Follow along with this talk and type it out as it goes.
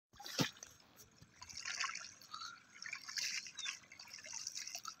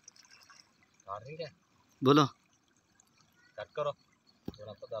बोलो कट करो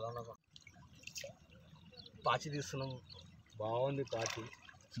पाची తీస్తున్నాం బాగుంది పాచి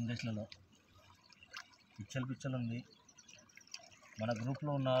సింగేశ్లలో పిచ్చలు ఉంది మన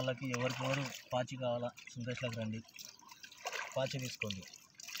గ్రూప్లో ఉన్న వాళ్ళకి ఎవరికెవరు పాచి కావాలా సింగేశ్లకు రండి పాచి తీసుకోండి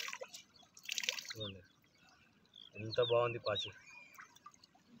చూడండి ఎంత బాగుంది పాచి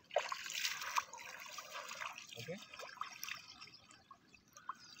ఓకే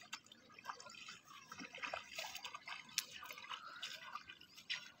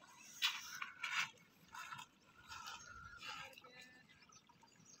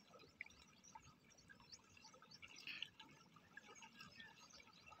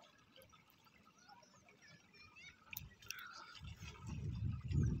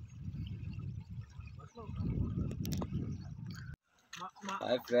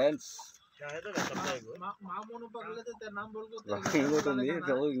हाय फ्रेंड्स क्या है तो करता है वो मामूनु पगले तो तेरा नाम बोल को इंगोट ఉంది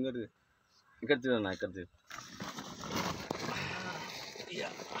तो इंगोट ఇక్కడ చూడనా ఇక్కడ చూడు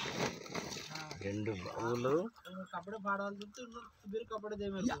రెండు బావులు కపడే పాడాలి చెప్తే మీరు కపడే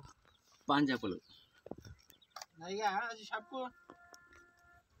దేమేలు పాన్ చేపలు నైగా అది షాప్కు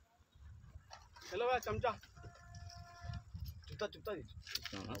हेलो भाई चमचा चुपता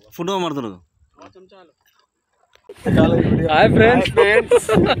फुटो मारतो चमचा हेलो हाय फ्रेंड्स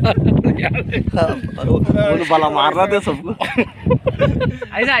बाला मार रहा था सबको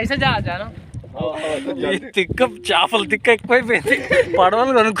ऐसा जाना తిక్క చేపలు తిక్క ఎక్కువైపోయింది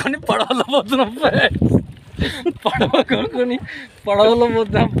పడవలు కొనుక్కొని పడవలో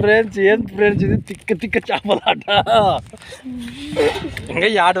పోతున్నాం ఫ్రెండ్స్ ఏం ఫ్రెండ్స్ ఇది తిక్క చేపలు ఆట ఇంకా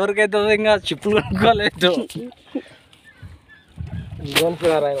యాడ్ వరకు అవుతుంది ఇంకా చిప్పులు కొనుక్కోలేదు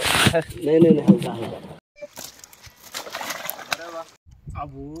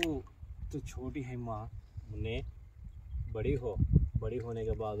अब तो छोटी है माँ उन्हें बड़ी होने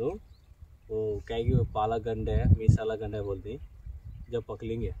के बाद वो क्या कि पाला गंडे है मिसाला गंडे बोलती जब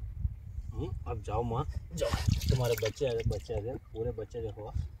पकड़ेंगे अब जाओ माँ जाओ तुम्हारे बच्चे आ गए पूरे बच्चे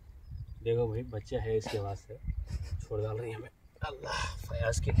देखो भाई बच्चे है इसके वास्ते छोड़ डाल रही है हमें अल्लाह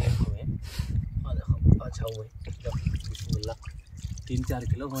फयाज के टीम हमें देखो अच्छा भाई बिस्मिल्लाह 3-4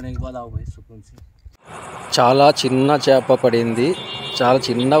 किलो होने के बाद आओ भाई सुकून से చాలా చిన్న చేప పడింది చాలా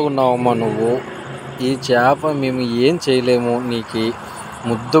చిన్నగా ఉన్నావమ్మా నువ్వు ఈ చేప మేము ఏం చేయలేము నీకు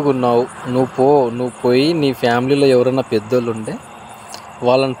ముద్దుగున్నావు నువ్వు పోయి నీ ఫ్యామిలీలో ఎవరైనా పెద్దోళ్ళు ఉంటే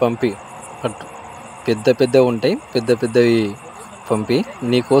వాళ్ళని పంపి పెద్ద ఉంటాయి పెద్దవి పంపి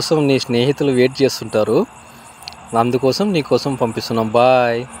నీకోసం నీ స్నేహితులు వెయిట్ చేస్తుంటారు అందుకోసం నీకోసం పంపిస్తున్నాం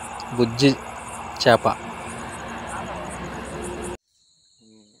బాయ్ బుజ్జి చేప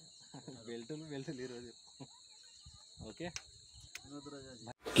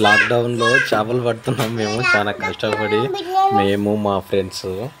లాక్డౌన్లో చేపలు పడుతున్నాం మేము చాలా కష్టపడి మేము మా ఫ్రెండ్స్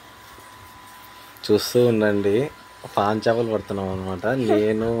చూస్తూ ఉండండి పాన్ చేపలు పడుతున్నాం అనమాట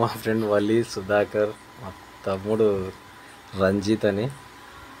నేను మా ఫ్రెండ్ వలి సుధాకర్ మా తమ్ముడు రంజిత్ అని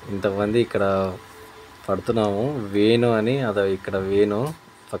ఇంతమంది ఇక్కడ పడుతున్నాము వేణు అని అదో ఇక్కడ వేణు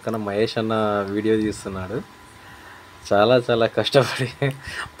పక్కన మహేష్ అన్న వీడియో తీస్తున్నాడు చాలా కష్టపడి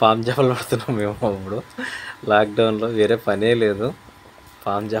పాము చేపలు పడుతున్నాం మేము అప్పుడు లాక్డౌన్లో వేరే పనే లేదు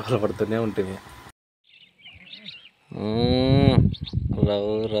పాము చేపలు పడుతూనే ఉంటుంది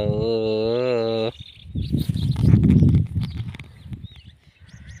రవు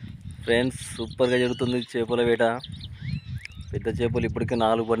ఫ్రెండ్స్ సూపర్గా జరుగుతుంది చేపల వేట పెద్ద చేపలు ఇప్పటికే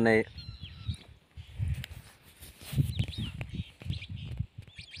 4 పడినాయి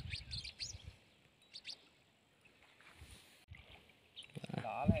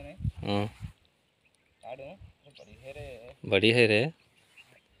बड़ी है रे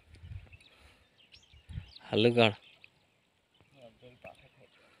हल्लूगाड़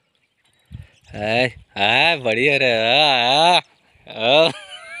बड़ी है रे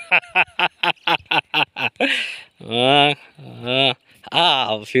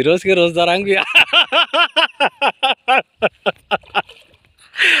फिरोज के रोजदार आएंगे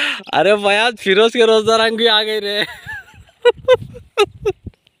अरे भैया फिरोज के रोजदार आएंगे आ गए रे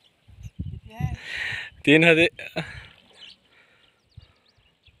 3 है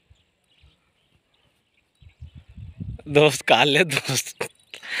दोस्त काल ले दोस्त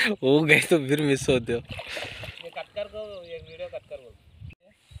हो गए तो फिर मिस होते हो ये कट कर को ये वीडियो कट कर बोल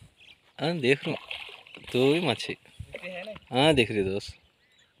हाँ देख रहा हूँ तो भी मच्छी हाँ देख रही दोस्त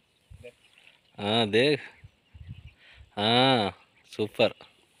हाँ देख हाँ सुपर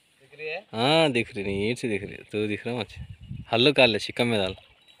दिख रही है हाँ दिख रही नहीं से दिख रही है तो दिख रहा मच्छी हल्लो काल ले चिकन में डाल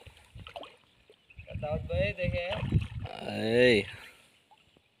भाई देखे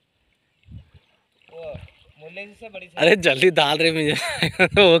अरे जल्दी डाल रहे मुझे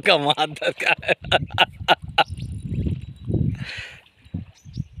वो कमाल का है।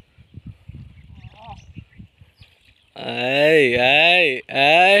 ऐ ऐ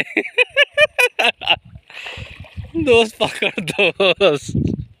ऐ दोस्त पकड़ दोस्त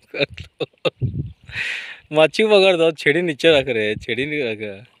मच्छी पकड़ दो, छेड़ी नीचे रख रहे, छेड़ी नहीं रख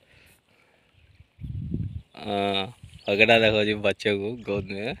रहा। हाँ पकड़ा देखो जी बच्चे को गोद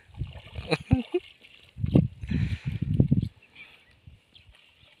में।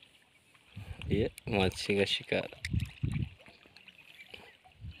 ये मच्छी का शिकार।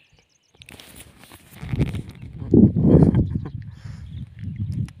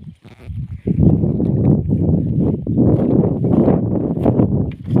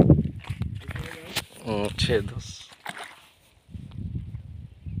 अच्छे दोस्त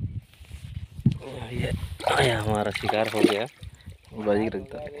ये हमारा शिकार हो गया, बाजी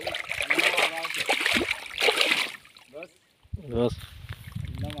रखता है बस।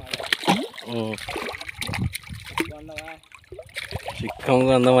 चिक्का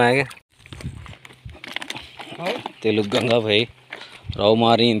अंदम आएगा तेलुगु गंगा भाई राव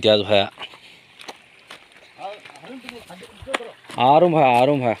मारी इम्तियाज भाई आरूम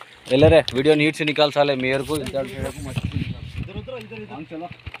भाई ले रे वीडियो नीट से निकाल साले मेरे को इधर चलो।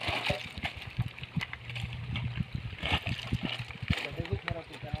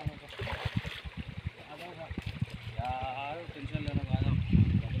 यार टेंशन लेना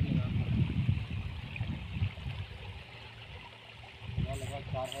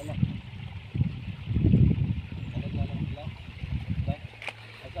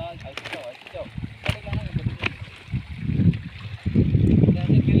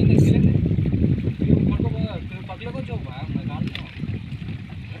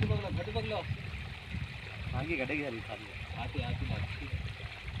आगे गड्ढे आती आती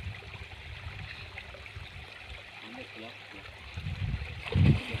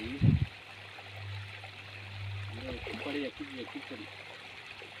पड़ी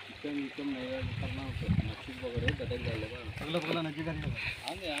चिकन विकन नहीं करना मच्छी वगैरह गड्ढे डालेगा अगला पगला नजर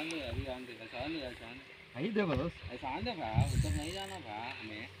आंदे आंदे अभी आंदे ऐसा आंदे ऐसा आंदे देखो दोस्त ऐसा आंदे भाई उधर नहीं जाना भाई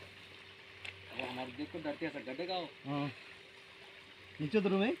हमें वो हमारे देख को डरते हैं गड्ढे का हाँ नीचे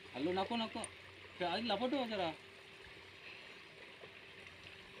उतरो में हल्लो नको नको आज लपटो जरा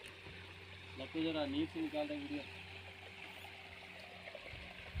लपटो जरा नीट से निकाल दे वीडियो।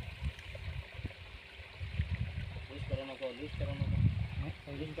 लूज करो नको लूज करो नको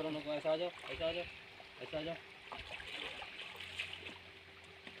लूज करो नको ऐसा आ जाओ ऐसा आ जाओ ऐसा आ जाओ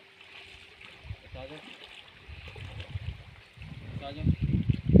ऐसा आ जाओ ऐसा आ जाओ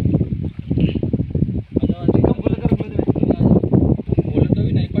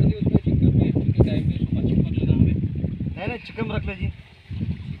चिकन रख ले जी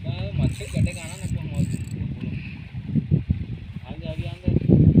मच्छी गड्ढे का आना ना तो आंदे अभी आंदे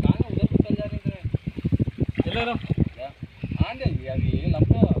कहाँ उधर उतर जा रहे हैं चले रो आंदे अभी ये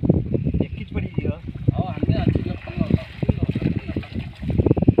लपटो एक किच पड़ी जी हां आंदे अच्छी लपटो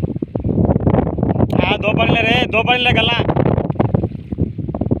हां दो पड़ ले गला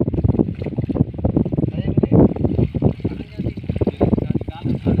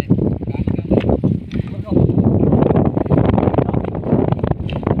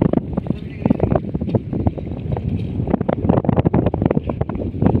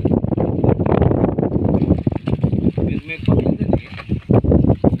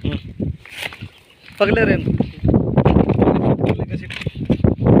पगले रे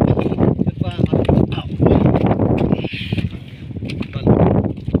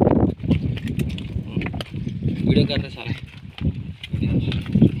वीडियो कर रहे सारे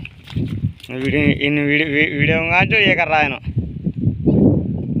वीडियो में जो ये कर रहा है ना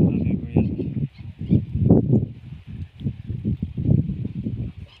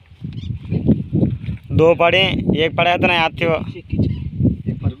दो पड़े एक पड़ा तो नहीं आती हो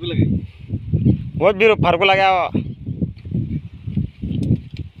फर्क लगे वो भी फर्क लगा वो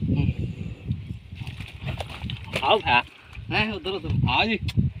आओ भैया नहीं उधर उधर आओ जी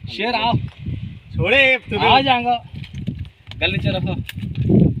शेर आओ छोड़े आ जाएगा गल नीचे रखो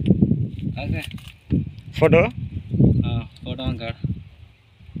ओके फोटो हाँ फोटो ऑन कर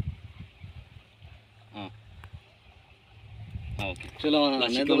हाँ ओके चलो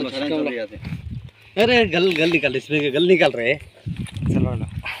अरे गल निकाल इसमें गल निकाल रहे चलो ना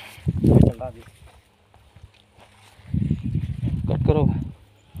कट करो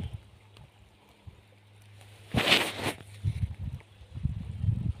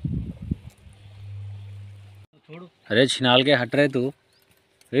अरे छिनाल के हट रहे तू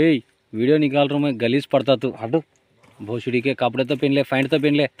ए वीडियो निकाल रहा हूँ मैं गलीज पड़ता तू हट भोसड़ी के कपड़े तो पहन ले पैंट तो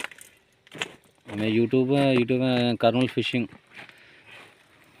पहन ले मैं यूट्यूब में Kurnool fishing,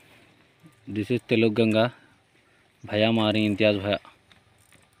 this is Telugu Ganga, भैया मारी इम्तियाज़ भैया।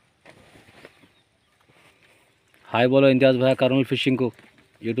 हाय बोलो इम्तियाज़ भैया कर्नूल फिशिंग को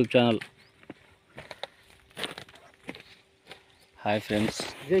यूट्यूब चैनल। Hi friends.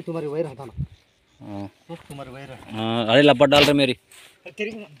 ये तुम्हारी वायर हटा ना। हाँ तुम्हारी वायर। हाँ, अरे लपट डाल रहे मेरी,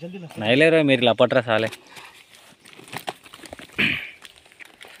 जल्दी नहीं ले रहे मेरी लपट रहे साले।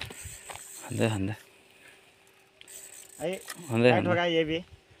 अंदे अंदे अंदे अंदे ये भी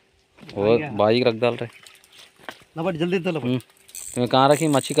वो बाजी रख डाल रहे। लपट जल्दी तो लपट। तुम्हें कहाँ रखी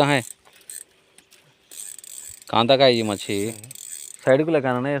मच्छी, कहाँ है, कहाँ तक आई ये मच्छी? साइड को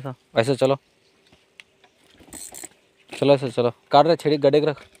लगाना ना ऐसा, ऐसे चलो चलो ऐसे चलो, काट रहे छेड़ी गड्ढे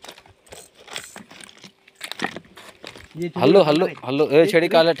रख। हल्लो हल्लो हल्लो, ए छेड़ी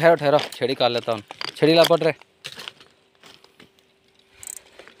काट ले, ठहरो ठहरो, छेड़ी काट लेता हूँ, छेड़ी लापट रहे,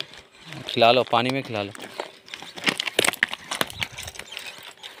 खिला लो पानी में खिला लो।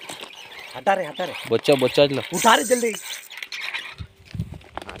 हटा रे बच्चा बच्चा लो, उठा रे जल्दी।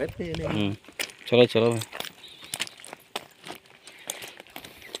 अरे चलो चलो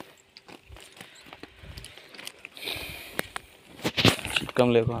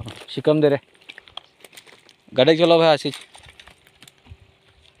शिकम ले को, शिकम दे रे, गड्ढे चलो भाई आशीष।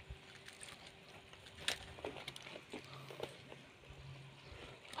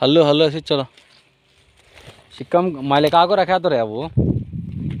 हल्लो हल्लो ऐसे चलो, शिकम माले का को रखा तो रे वो।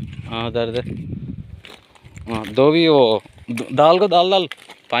 हाँ दर दे, हाँ दो भी वो दाल को दाल डाल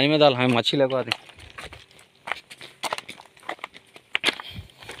पानी में डाल, हमें मच्छी लगवा दे।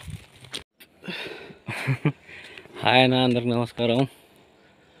 హాయ్ అన్న, అందరికి నమస్కారం।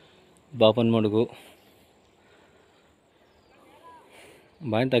 బాపన్ మడుగు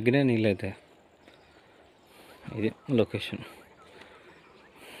బాగా తగ్గినాయి నీళ్ళు అయితే, ఇది లొకేషన్।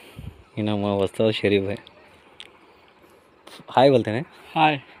 ఈయన మా వస్తావు షరీఫ్ భాయ్, హాయ్ बोलते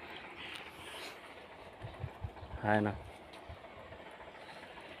हाय హాయ్ అన్న।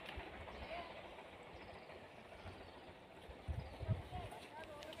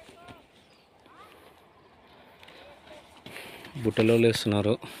 బుట్టలో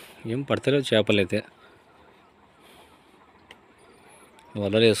వేస్తున్నారు, ఏం పడతలేవు చేపలు అయితే,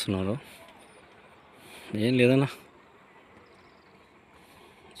 వలలు వేస్తున్నారు, ఏం లేదన్నా,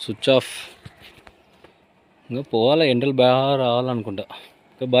 స్విచ్ ఆఫ్, ఇంకా పోవాలా, ఎండలు బాగా రావాలనుకుంటా।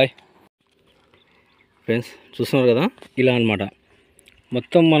 ఓకే బాయ్ ఫ్రెండ్స్, చూస్తున్నారు కదా, ఇలా అన్నమాట।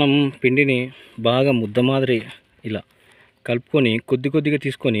 మొత్తం మనం పిండిని బాగా ముద్ద మాదిరి ఇలా కలుపుకొని కొద్ది కొద్దిగా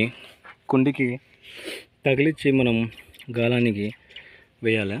తీసుకొని కుండికి తగిలించి మనం గాలానికి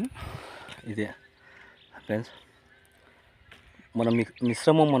వేయాలి। ఇదే ఫ్రెండ్స్ మన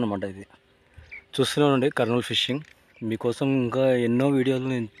మిశ్రమం అన్నమాట ఇది। చూస్తున్నానండి కర్నూలు ఫిషింగ్, మీకోసం ఇంకా ఎన్నో వీడియోలు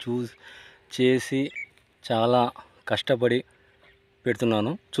నేను చేసి చాలా కష్టపడి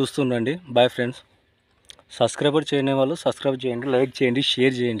పెడుతున్నాను, చూస్తుండండి। బాయ్ ఫ్రెండ్స్, సబ్స్క్రైబర్ చేయని వాళ్ళు సబ్స్క్రైబ్ చేయండి, లైక్ చేయండి,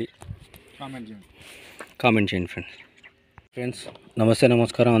 షేర్ చేయండి, కామెంట్ చేయండి ఫ్రెండ్స్ నమస్తే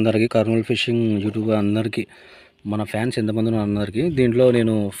నమస్కారం అందరికీ, కర్నూలు ఫిషింగ్ యూట్యూబ్ అందరికీ, మన ఫ్యాన్స్ ఎంతమంది ఉన్నారు అందరికీ। దీంట్లో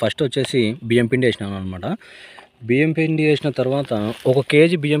నేను ఫస్ట్ వచ్చేసి బియ్యం పిండి వేసినాను అనమాట। బియ్యం పిండి వేసిన తర్వాత 1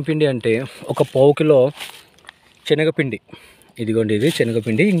 కేజీ బియ్యం పిండి అంటే 1 పావు కిలో శనగపిండి, ఇదిగోండి ఇది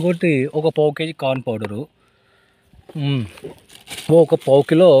శనగపిండి, ఇంకోటి 1 పావు కేజీ కార్న్ పౌడరు, 1 పావు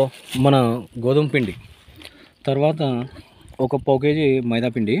కిలో మన గోధుమ పిండి, తర్వాత 1 పావు కేజీ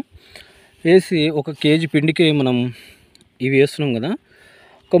మైదా పిండి వేసి 1 కేజీ పిండికి మనం ఇవి వేస్తున్నాం కదా,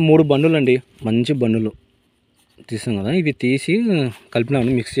 ఒక 3 బండులు అండి, మంచి బండులు తీసాం కదా, ఇవి తీసి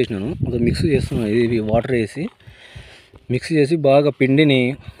కలిపినాను, మిక్స్ చేసినాను, ఒక మిక్స్ చేస్తున్నాను, ఇవి వాటర్ వేసి మిక్స్ చేసి బాగా పిండిని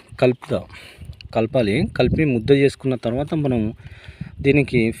కలపాలి, కలిపి ముద్ద చేసుకున్న తర్వాత మనం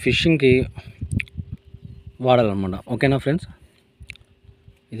దీనికి ఫిషింగ్కి వాడాలన్నమాట। ఓకేనా ఫ్రెండ్స్,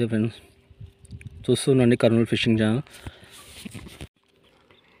 ఇదే friends చూస్తుండండి Kurnool fishing channel.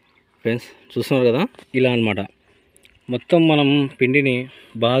 Friends చూస్తున్నారు కదా, ఇలా అన్నమాట। మొత్తం మనం పిండిని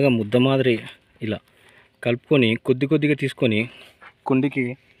బాగా ముద్ద మాదిరి ఇలా కలుపుకొని కొద్ది కొద్దిగా తీసుకొని కుండికి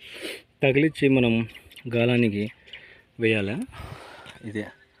తగిలించి మనం గాలానికి వేయాలి। ఇదే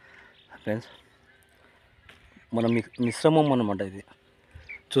ఫ్రెండ్స్ మన మిశ్రమం అన్నమాట ఇది।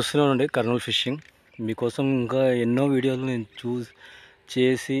 చూస్తున్నానండి కర్నూలు ఫిషింగ్, మీకోసం ఇంకా ఎన్నో వీడియోలు నేను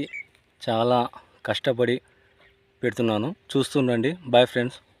చేసి చాలా కష్టపడి పెడుతున్నాను, చూస్తుండండి। బాయ్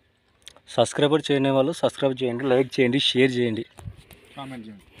ఫ్రెండ్స్, సబ్స్క్రైబర్ చేయని వాళ్ళు సబ్స్క్రైబ్ చేయండి, లైక్ చేయండి, షేర్ చేయండి,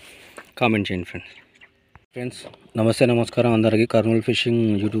 కామెంట్ చేయండి ఫ్రెండ్స్ నమస్తే నమస్కారం అందరికీ, కర్నూలు ఫిషింగ్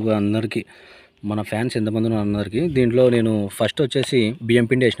యూట్యూబ్ అందరికీ, మన ఫ్యాన్స్ ఎంతమంది ఉన్నారు అందరికీ। దీంట్లో నేను ఫస్ట్ వచ్చేసి బియ్యం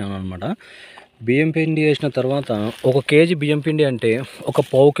పిండి వేసినాను అనమాట। బియ్యం పిండి వేసిన తర్వాత 1 కేజీ బియ్యం పిండి అంటే 1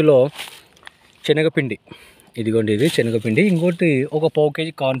 పావు కిలో శనగపిండి, ఇదిగోండి ఇది శనగపిండి. ఇంకోటి ఒక పావు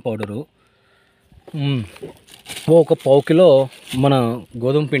కేజీ కార్న్ పౌడరు, ఒక పావు కిలో మన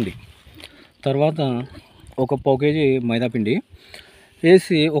గోధుమ పిండి, తర్వాత ఒక పావు కేజీ మైదా పిండి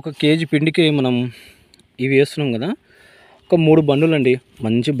వేసి ఒక కేజీ పిండికి మనం ఇవి వేస్తున్నాం కదా. ఒక 3 బండులు అండి,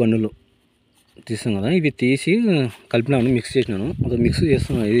 మంచి బండులు తీసాం కదా. ఇవి తీసి కలిపినాను, మిక్స్ చేసినాను. అది మిక్స్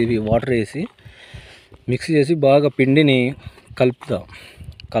చేస్తున్నాను. ఇవి వాటర్ వేసి మిక్స్ చేసి బాగా పిండిని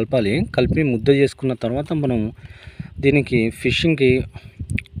కలపాలి. కలిపి ముద్ద చేసుకున్న తర్వాత మనం దీనికి ఫిషింగ్కి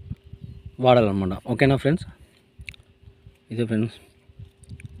వాడాలన్నమాట. ఓకేనా ఫ్రెండ్స్? ఇదే friends,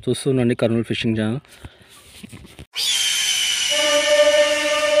 చూస్తుండండి Kurnool fishing channel.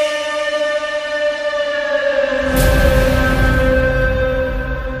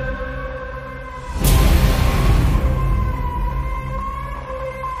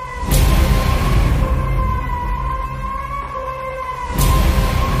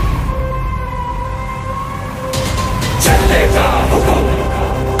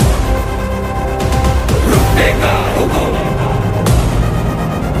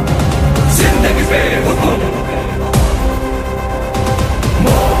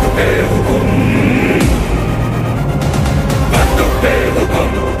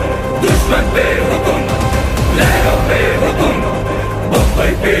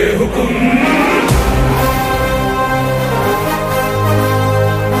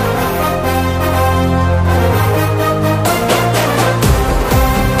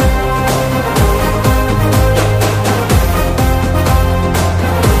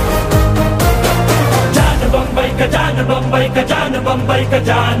 Bombay का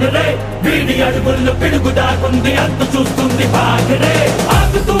जान रे बीड़ी अड़गुल्लो पिड़गु दागुंदी अंत चूस्तुंदी भाग रे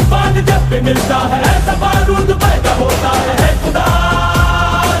आग तूफान जब भी मिलता है ऐसा बारूद पैदा होता है खुदा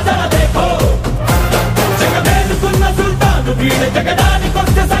जरा देखो जगमेल सुन्ना सुल्तान भीड़े जगदानी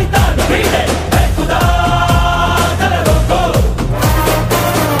कोस्ते सैतान भीड़े है खुदा जरा रोको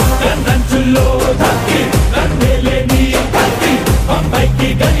लंदन चुल्लो धक्की लंदे लेनी धक्की बंबई की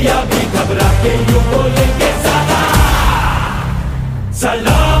गलियां भी घबरा के यूं बोलेंगे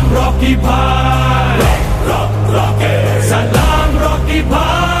सलाम रॉकी भाई, रॉकी सलाम रॉकी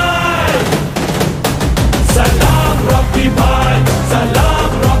भाई, सलाम रॉकी भाई,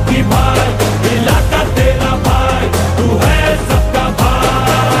 सलाम रॉकी भाई, इलाका तेरा भाई, तू है सबका भाई।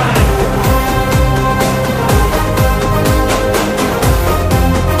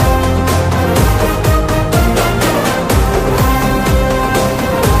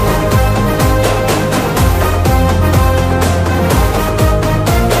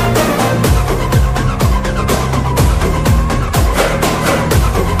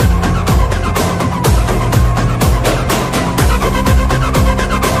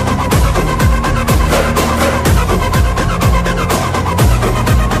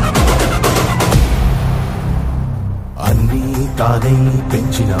 తానై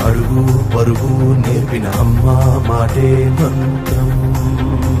పెంచిన అడుగు పరుగు నేర్పిన అమ్మ మాటే మంత్రం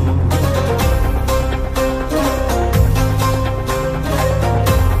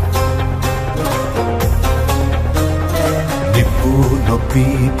నిప్పు నొప్పి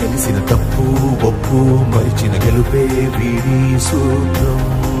తెలిసిన తప్పు ఒప్పు మరిచిన గెలుపే వీడి సూత్రం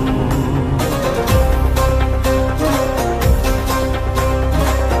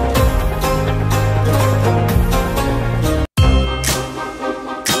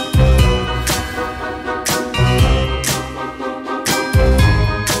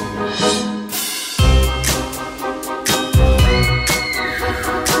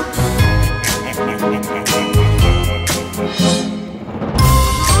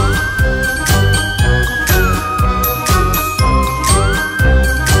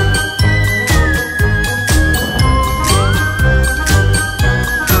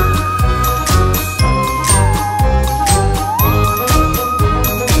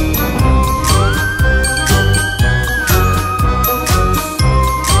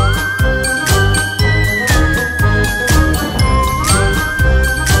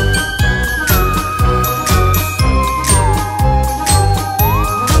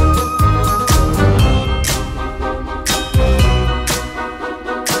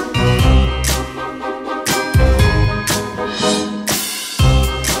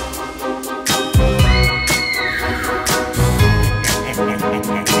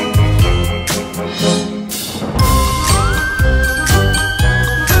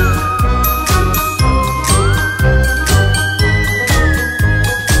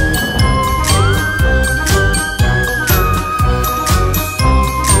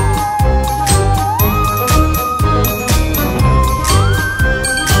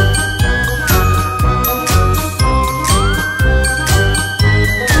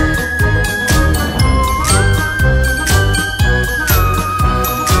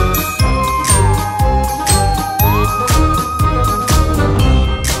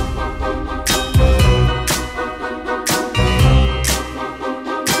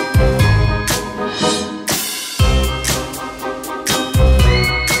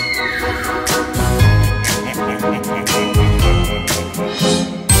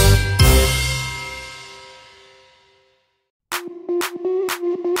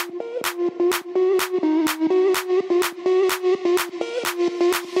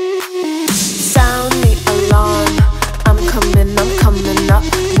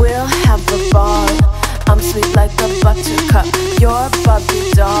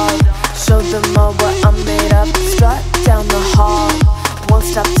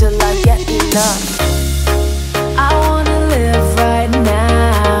enough. I wanna live right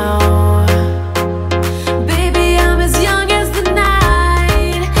now. Baby, I'm as young as the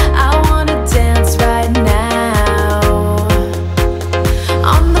night. I wanna dance right now.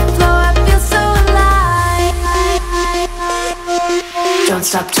 On the floor, I feel so alive. Don't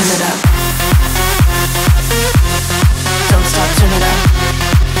stop, turn it up. Don't stop, turn it up.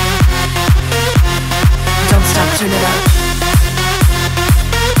 Don't stop, turn it up.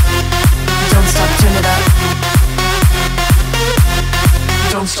 Don't stop, turn it up.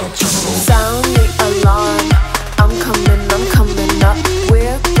 Don't stop, turn it up. Sound the alarm. I'm coming up.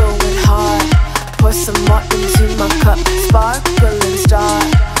 We're going hard. Pour some more into my cup. Sparkling star,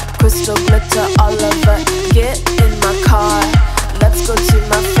 crystal glitter all over. Get in my car. Let's go to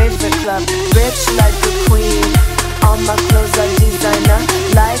my favorite club. Rich like a queen. All my clothes are designer.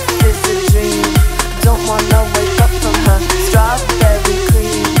 Life is a dream. Don't wanna wake up from her strawberry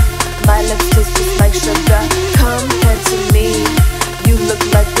cream. My lips taste just like sugar. Compared to me, you look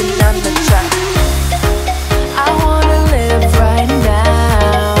like an amateur. I wanna live right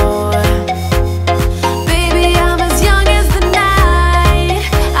now. Baby, I'm as young as the night.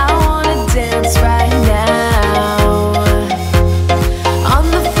 I wanna dance right now. On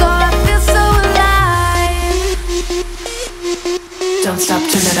the floor, I feel so alive. Don't stop,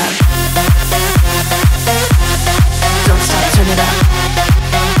 turn it up. Don't stop, turn it up.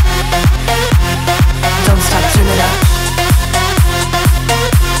 Don't stop, turn it up.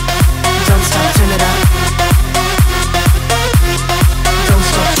 Don't stop, turn it up. Don't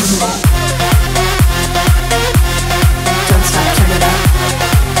stop, turn it up. Don't stop, turn it up.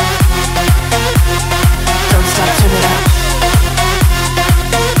 Don't stop, turn it up.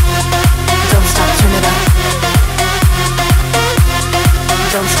 Don't stop, turn it up.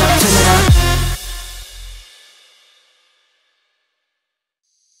 Don't stop, turn it up.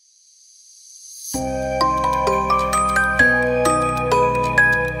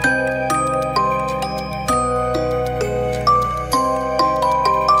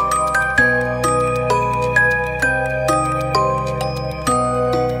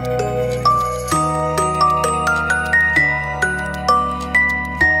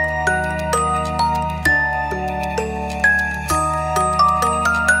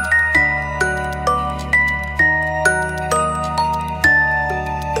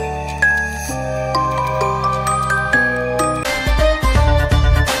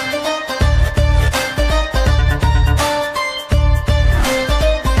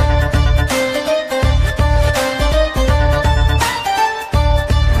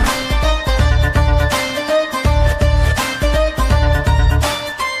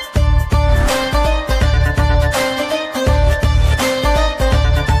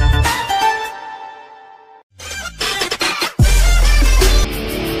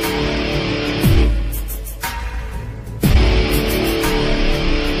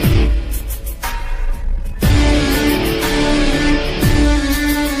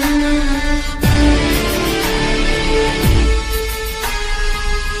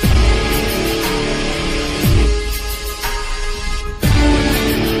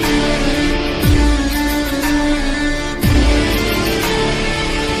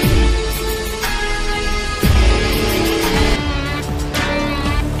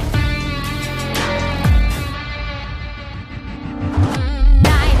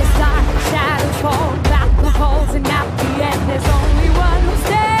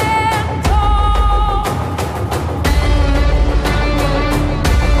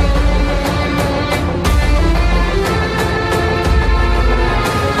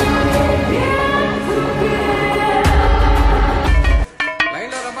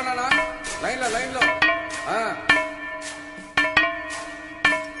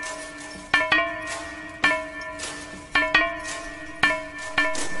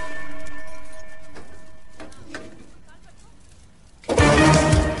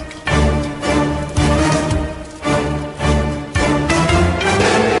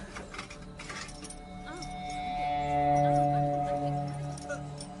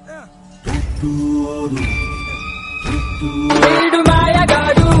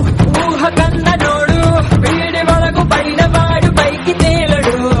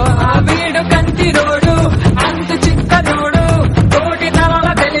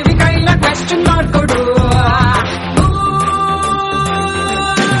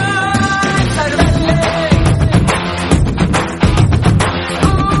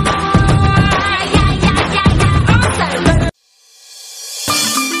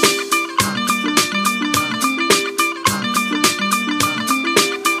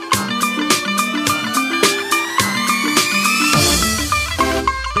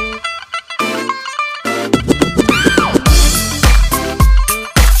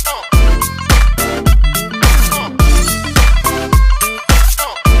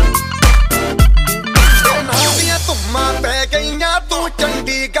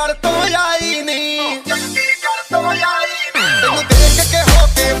 Chandigarh तो आई नहीं तेनू देख के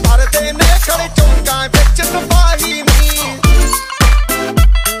होके भरदे ने खड़े चौंका विच सिपाही नहीं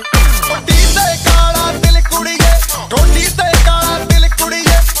टोटी ते काला दिल कुड़िए टोटी ते काला दिल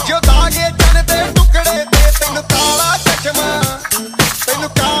कुड़िए जो दागे चन दे टुकड़े दे तेनू काला चचमा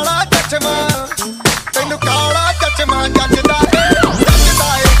जचदा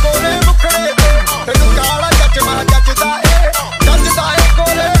ए कोरे मुखड़े दे तेनू काला चचमा जचदा ए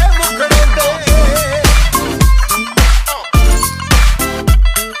कोरे मुखड़े दे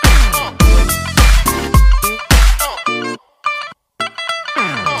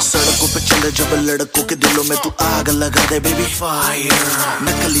सड़कों पे चले जब लड़कों के दिलों में तू आग लगा दे बेबी फायर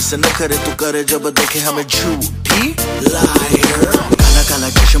नकली से नखरे तू करे जब देखे हमें झूठी लायर काला काला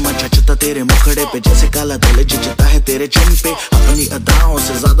चश्मा जचता तेरे मुखड़े पे जैसे काला दिल जचता है तेरे चिन पे अपनी अदाओं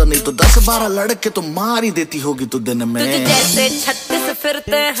से ज्यादा नहीं तो 10-12 लड़के तो मार ही देती होगी तू दिन में तुझे जैसे 36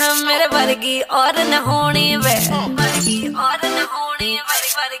 फिरते हैं मेरे वर्गी और न होनी वे वर्गी और न होनी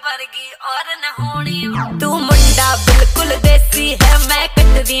वर्गी और न होनी तू मुंडा बिल्कुल देसी है मैं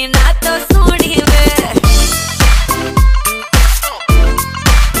कटदी ना तो सोनी वे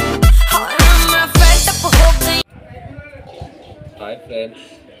मैं फेड अप हो गई hi friends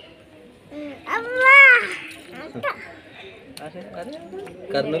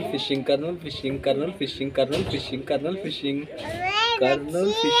Kurnool fishing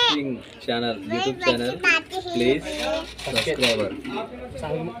channel YouTube channel please subscriber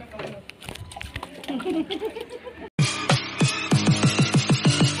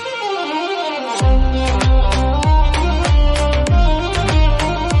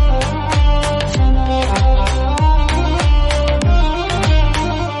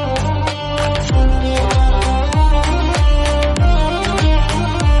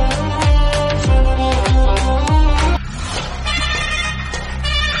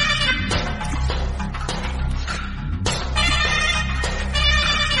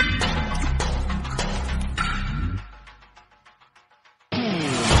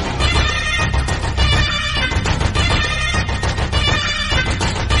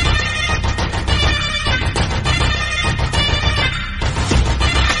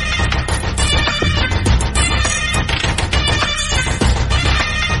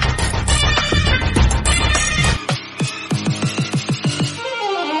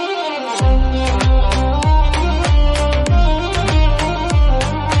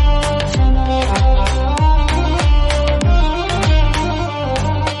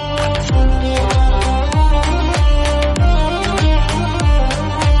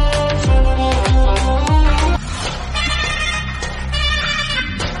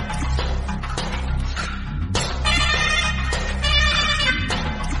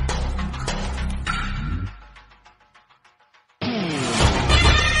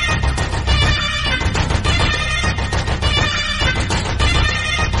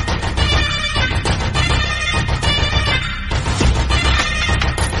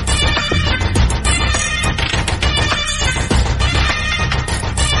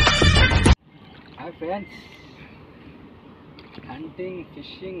friends hunting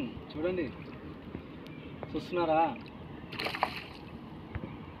fishing చూడండి చూస్తున్నారా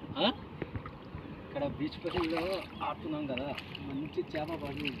ఇక్కడ బీచ్ పక్కలో ఆడుతున్నాం కదా మంచి చేప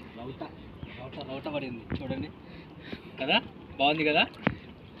పడి రౌట పడింది చూడండి కదా బాగుంది కదా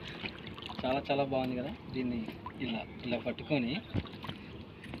చాలా బాగుంది కదా దీన్ని ఇలా పట్టుకొని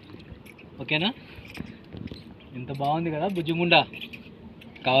ఓకేనా ఇంత బాగుంది కదా బుజ్జిముండా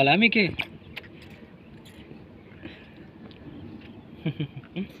కావాలా మీకు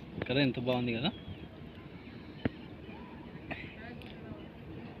కదా ఎంత బాగుంది కదా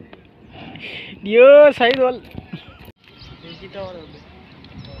యో సైడ్ వాళ్ళు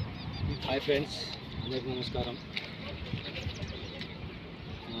హాయ్ ఫ్రెండ్స్ అందరికీ నమస్కారం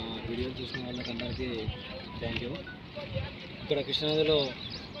వీడియో చూసిన వాళ్ళకందరికీ థ్యాంక్ యూ ఇక్కడ కృష్ణానదిలో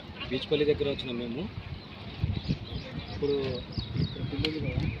బీచ్పల్లి దగ్గర వచ్చినాం మేము ఇప్పుడు ఇక్కడ పిల్లలు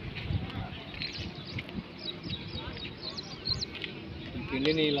కదా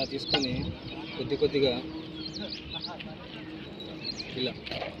పిండిని ఇలా తీసుకొని కొద్దిగా ఇలా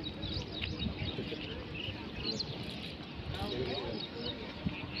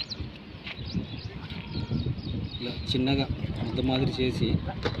చిన్నగా ముద్ద మాదిరి చేసి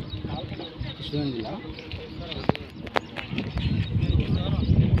చూడండి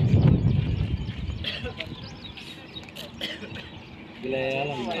ఇలా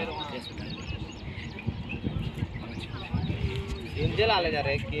వేయాలన్నమాట इंजे ला ले जा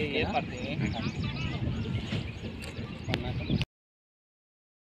रहे कि ये पड़ते हैं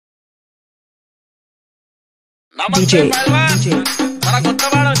DJ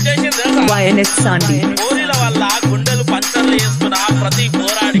Violet Sunday.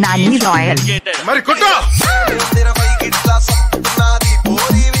 Nani Royal.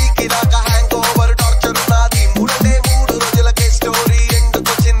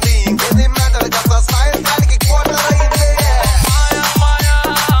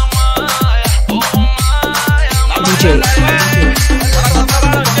 DJ.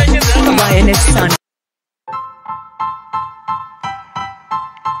 Violet Sunday.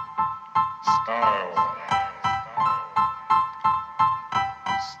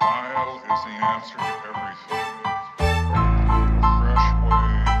 Style is the answer to everything. A fresh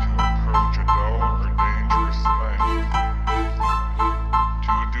way to approach a dull or dangerous thing.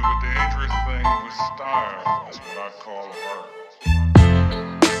 To do a dangerous thing with style is what I call art.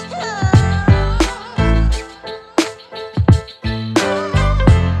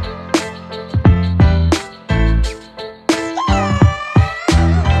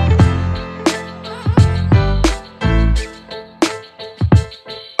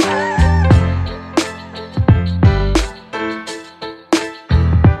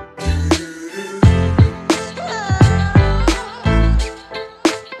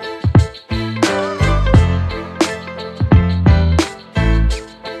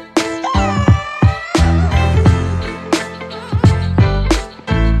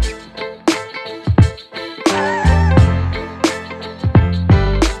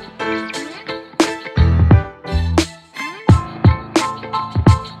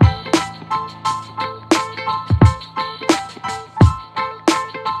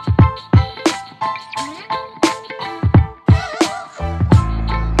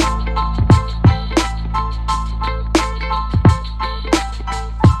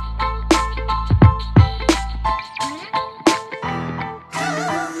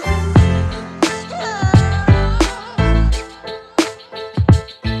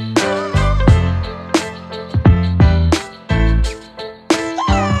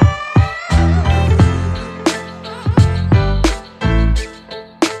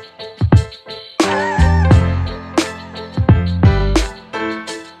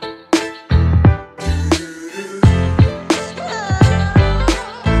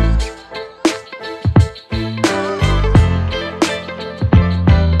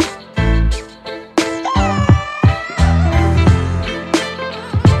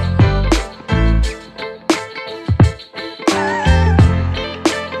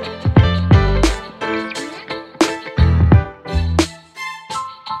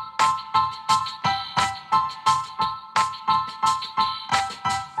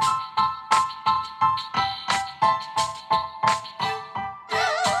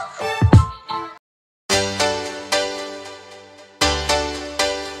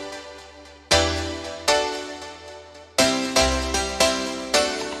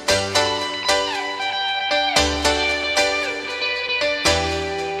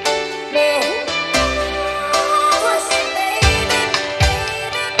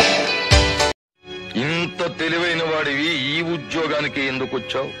 తెలివైన వాడివి ఈ ఉద్యోగానికి ఎందుకు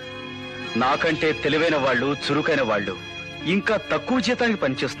వచ్చావు? నాకంటే తెలివైన వాళ్ళు, చురుకైన వాళ్ళు ఇంకా తక్కువ జీతానికి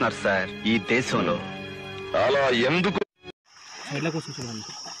పనిచేస్తున్నారు సార్ ఈ దేశంలో. అలా ఎందుకు?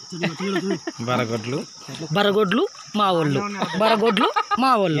 బరగొడ్లు బరగొడ్లు మా వాళ్ళు, బరగొడ్లు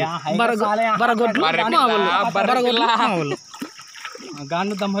మా వాళ్ళు, బరగొడ్లు మా వాళ్ళు, బరగొడ్లు మా వాళ్ళు.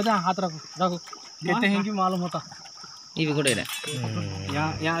 गाने दम हो जाए हाथ रखो रखो कहते हैं कि मालूम होता ఇవి కూడా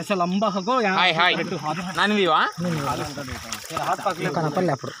यहाँ ऐसा लंबा हको यहाँ हाय हाय नानी भी वहाँ हाथ पकड़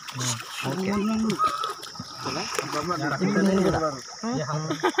కనపడలే అప్పుడు.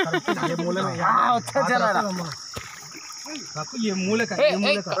 ये मूले का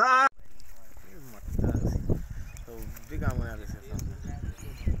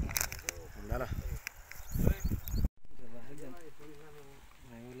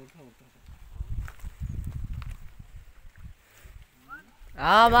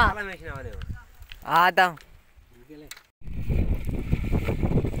आता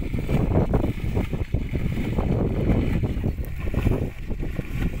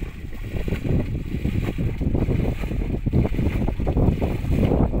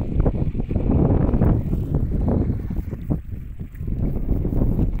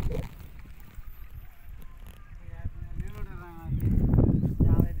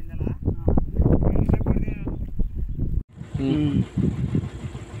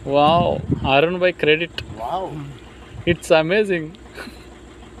Wow, Arun by credit. Wow, it's amazing.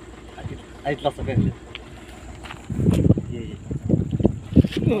 I love it.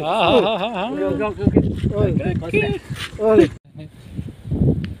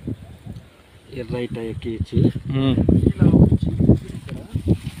 Right ఎక్కించి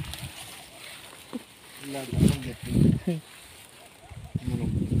అలా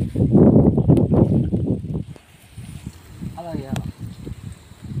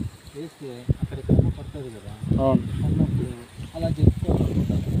వేస్తే అక్కడెక్కడ పడుతుంది కదా, అన్నప్పుడు అలా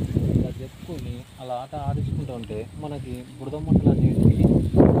చెప్పుకోవాలన్నమాట. అలా చెప్పుకొని అలా ఆట ఆడించుకుంటూ ఉంటే మనకి బురద మట్టలు అనేవి,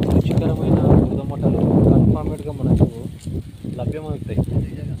 రుచికరమైన బురద మట్టలు కన్ఫామ్గా మనకు లభ్యమవుతాయి.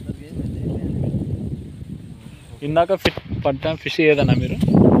 ఇందాక పడ్డ ఫిష్ ఏదన్నా మీరు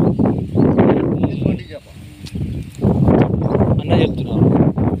అన్న చెప్తున్నారు.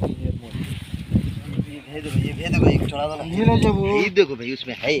 देखो भाई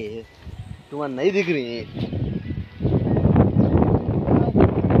उसमें है तुम्हारा नहीं दिख रही है।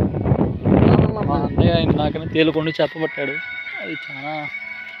 మా అన్నయ్య ఇందాకనే తేలుకొని చేప పట్టాడు. అది చాలా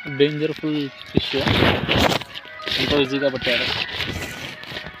డేంజర్ఫుల్ ఫిష్, ఎంతో ఈజీగా పట్టాడు.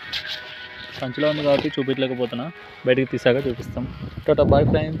 సంచిలో ఉంది కాబట్టి చూపించలేకపోతున్నా, బయటికి తీసాక చూపిస్తాం. Tata bye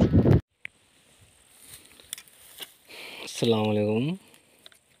friends. अस्सलाम वालेकुम।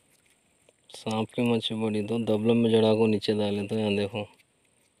 सांप की मच्छी बड़ी तो दबले में जड़ा को नीचे डाले तो यहाँ देखो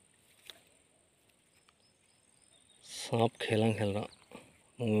सांप खेल रहा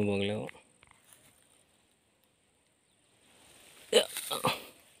मुंह में बगले को।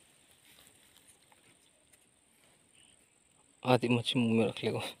 आधी मच्छी मुंह में रख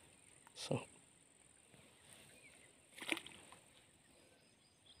लेगा सांप।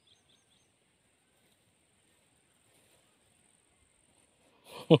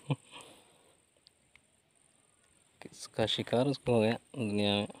 किसका शिकार उसको हो गया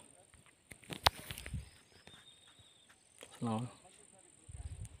दुनिया में।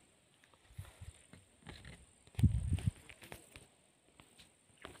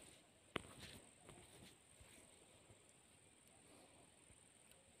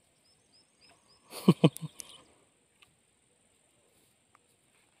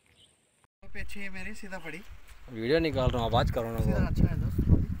 पीछे मेरी सीधा पड़ी। वीडियो निकाल रहा हूँ, आवाज़ करो ना। अच्छा है दोस्त,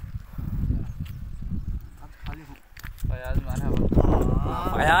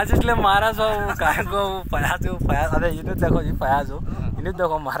 फयाज इसलिए मारा सो काय को फयाज अरे इन्हें देखो जी, फयाज हो इन्हें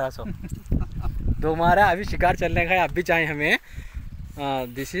देखो मारा सो दो मारा। अभी शिकार चलने का है, अब भी चाहिए हमें।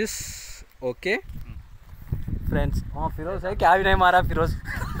 This is okay friends. हाँ फिरोज है क्या, भी नहीं मारा फिरोज।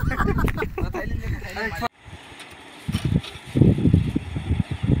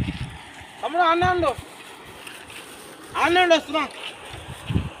 हम आनंद वస్తున్నా